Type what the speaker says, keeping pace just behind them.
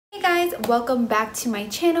guys, welcome back to my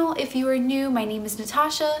channel. If you are new, my name is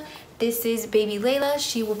Natasha. This is baby Layla.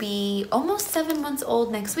 She will be almost 7 months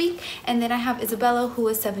old next week. And then I have Isabella, who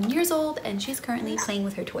is 7 years old, and she's currently playing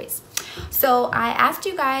with her toys. So I asked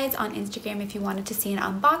you guys on Instagram if you wanted to see an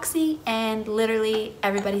unboxing, and literally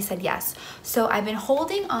everybody said yes. So I've been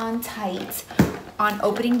holding on tight on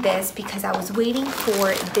opening this because I was waiting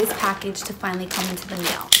for this package to finally come into the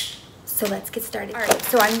mail. So let's get started. All right,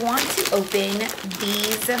 so I want to open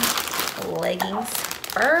these leggings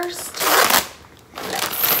first. Let's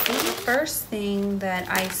see. First thing that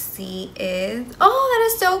I see is, oh, that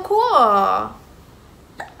is so cool.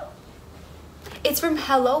 It's from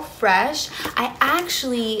HelloFresh. I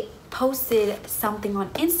actually posted something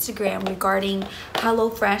on Instagram regarding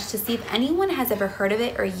HelloFresh to see if anyone has ever heard of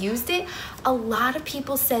it or used it. A lot of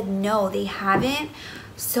people said no, they haven't.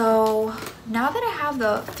 So now that I have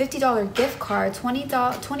the $50 gift card,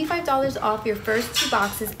 $25 off your first 2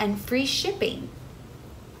 boxes and free shipping.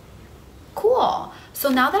 Cool. So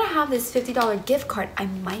now that I have this $50 gift card, I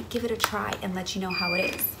might give it a try and let you know how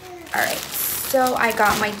it is. All right, so I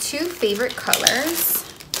got my 2 favorite colors.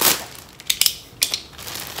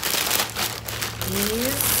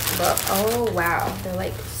 These look, oh wow, they're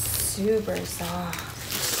like super soft.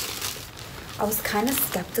 I was kind of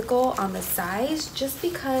skeptical on the size just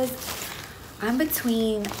because I'm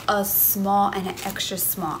between a small and an extra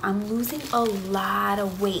small. I'm losing a lot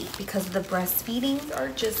of weight because the breastfeedings are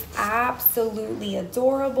just absolutely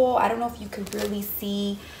adorable. I don't know if you could really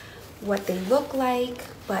see what they look like,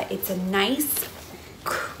 but it's a nice,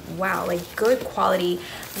 wow, like good quality.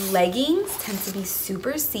 Leggings tend to be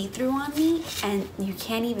super see-through on me and you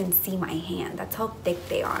can't even see my hand. That's how thick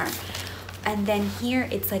they are. And then here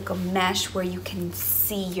it's like a mesh where you can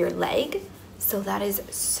see your leg. So that is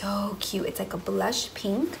so cute. It's like a blush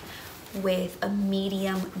pink with a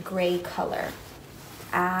medium gray color.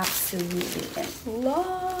 Absolutely in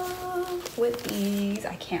love with these.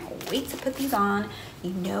 I can't wait to put these on.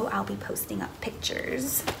 You know I'll be posting up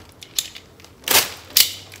pictures.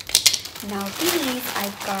 Now these I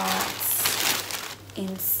got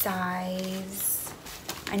in size.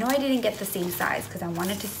 I know I didn't get the same size because I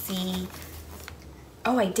wanted to see.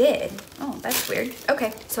 Oh, I did. Oh, that's weird.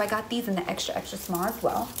 Okay, so I got these in the extra small as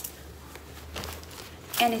well.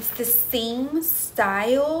 And it's the same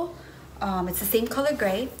style. It's the same color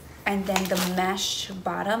gray. And then the mesh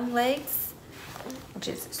bottom legs, which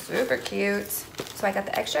is super cute. So I got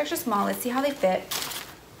the extra small. Let's see how they fit.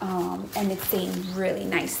 And it's a really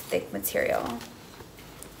nice thick material.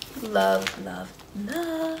 Love, love,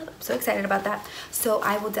 love. I'm so excited about that. So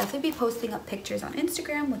I will definitely be posting up pictures on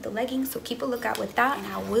Instagram with the leggings, so keep a lookout with that. And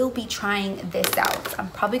I will be trying this out. I'm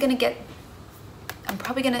probably gonna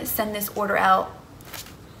send this order out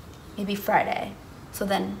maybe Friday. So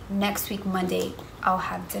then next week, Monday, I'll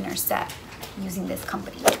have dinner set using this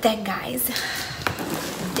company. Then guys,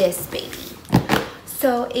 this baby.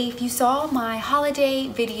 So if you saw my holiday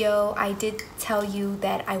video, I did tell you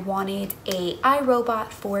that I wanted a iRobot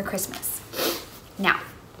for Christmas. Now,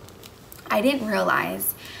 I didn't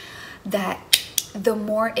realize that the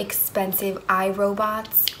more expensive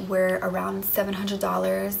iRobots were around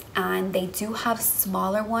 $700, and they do have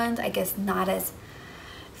smaller ones, I guess not as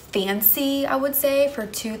fancy, I would say, for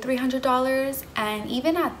 $200–300. And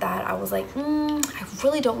even at that, I was like, I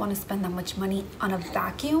really don't want to spend that much money on a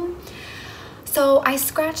vacuum. So I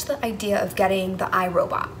scratched the idea of getting the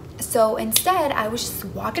iRobot. So instead, I was just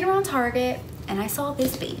walking around Target and I saw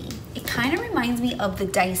this baby. It kind of reminds me of the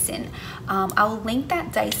Dyson. I'll link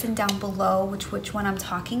that Dyson down below, which one I'm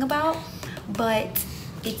talking about. But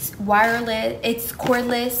it's wireless, it's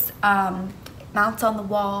cordless, mounts on the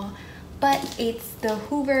wall, but it's the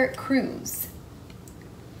Hoover Cruise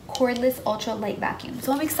cordless ultra light vacuum.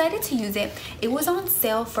 So I'm excited to use it. It was on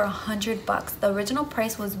sale for $100. The original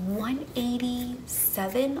price was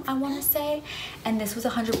 $187, I want to say, and this was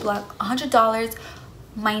 $100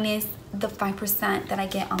 minus the 5% that I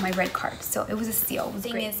get on my red card. So it was a steal. The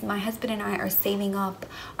thing is, my husband and I are saving up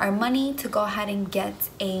our money to go ahead and get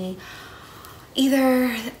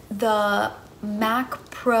either the Mac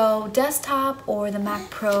Pro desktop or the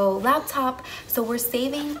Mac Pro laptop. So we're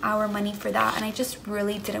saving our money for that, and I just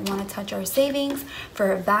really didn't want to touch our savings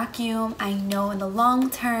for a vacuum. I know in the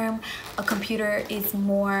long term a computer is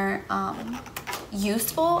more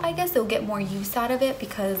useful. I guess they'll get more use out of it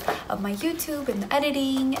because of my YouTube and the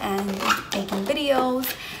editing and making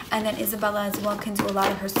videos, and then Isabella as well can do a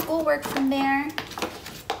lot of her schoolwork from there.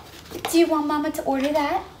 Do you want Mama to order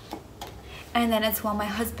that? And then as well, my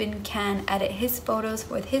husband can edit his photos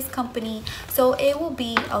with his company. So it will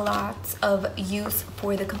be a lot of use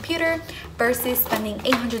for the computer versus spending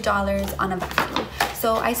 $800 on a vacuum.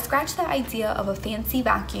 so I scratched the idea of a fancy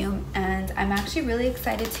vacuum, and I'm actually really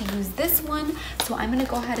excited to use this one. So I'm gonna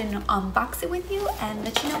go ahead and unbox it with you and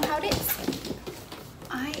let you know how it is.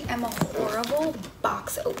 I am a horrible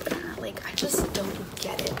box opener. Like, I just don't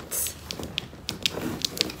get it.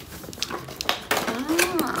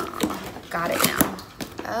 Ah, got it now.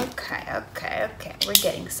 Okay, we're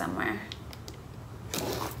getting somewhere.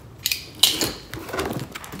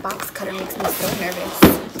 Box cutter makes me so nervous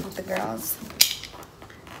with the girls.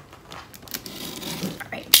 All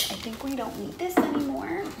right, I think we don't need this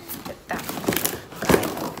anymore. Put that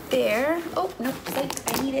guy there. Oh, nope, wait,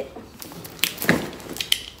 I need it.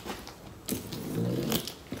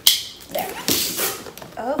 There.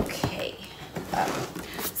 Okay,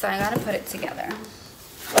 so I gotta put it together.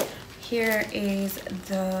 Here is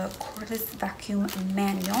the cordless vacuum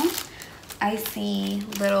manual. I see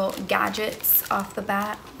little gadgets off the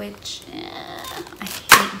bat, which I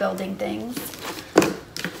hate building things,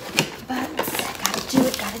 but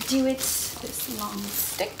gotta do it. This long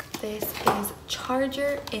stick, this is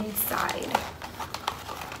charger inside.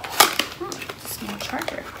 Small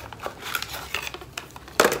charger.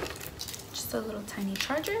 Just a little tiny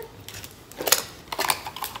charger.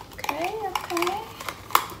 Okay.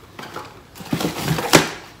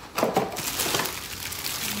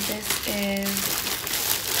 This is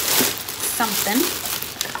something.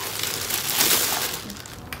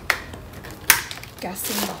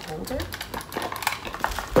 Guessing the holder.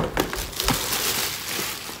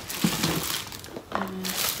 And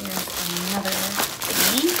there's another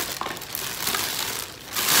thingy.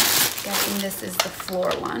 Guessing this is the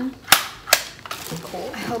floor one.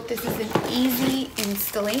 Cool. I hope this is an easy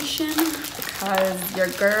installation because your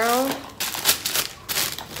girl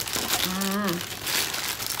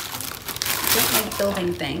don't like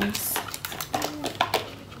building things.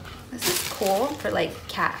 This is cool for like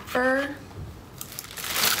cat fur.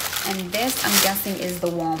 And this, I'm guessing, is the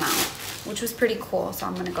wall mount, which was pretty cool. So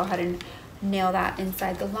I'm gonna go ahead and nail that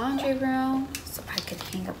inside the laundry room so I could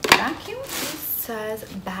hang up the vacuum. It says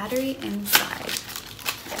battery inside.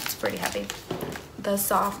 Yeah, it's pretty heavy. The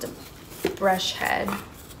soft brush head.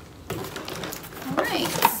 All right,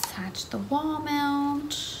 attach the wall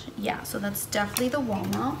mount. Yeah, so that's definitely the wall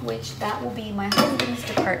mount, which that will be my husband's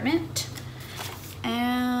department.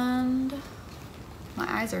 And my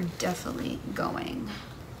eyes are definitely going.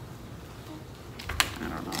 I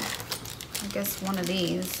don't know. I guess one of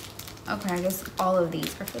these. Okay, I guess all of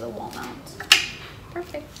these are for the wall mount.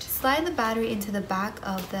 Perfect. Slide the battery into the back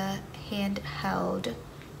of the handheld.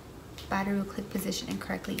 Battery will click position and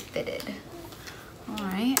correctly fitted. All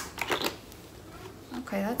right.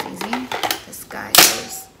 Okay, that's easy. This guy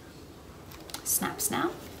goes snap,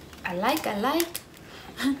 snap. I like.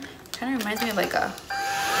 Kind of reminds me of like a,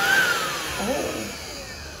 oh,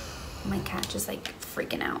 my cat just like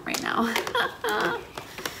freaking out right now.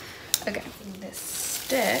 Okay, this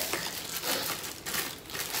stick.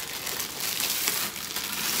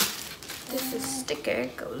 This sticker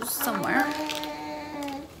goes somewhere.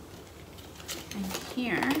 And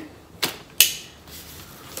here,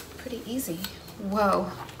 pretty easy. Whoa.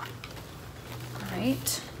 All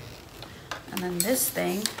right. And then this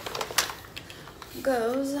thing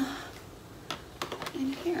goes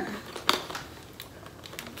in here.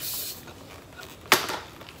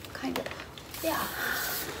 Kind of. Yeah.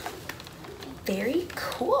 Very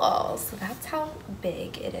cool. So that's how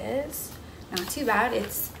big it is. Not too bad.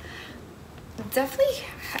 It's definitely,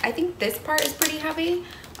 I think this part is pretty heavy.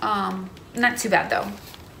 Not too bad though.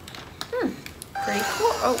 Pretty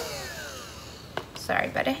cool. Oh, sorry,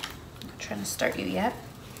 buddy. I'm not trying to start you yet.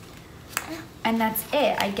 And that's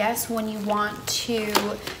it. I guess when you want to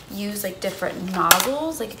use like different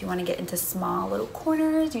nozzles, like if you want to get into small little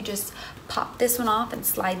corners, you just pop this one off and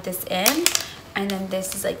slide this in. And then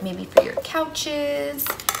this is like maybe for your couches,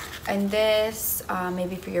 and this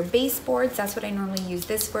maybe for your baseboards. That's what I normally use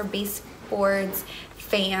this for, baseboards,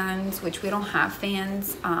 fans, which we don't have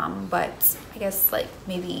fans, but I guess like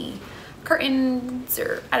maybe curtains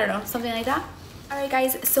or I don't know, something like that. Alright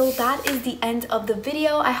guys, so that is the end of the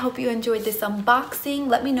video. I hope you enjoyed this unboxing.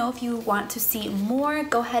 Let me know if you want to see more.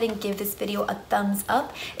 Go ahead and give this video a thumbs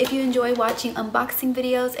up if you enjoy watching unboxing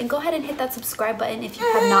videos, and go ahead and hit that subscribe button if you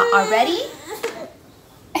have not already.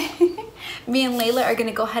 Me and Layla are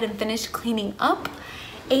gonna go ahead and finish cleaning up,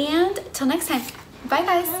 and till next time, bye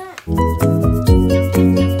guys.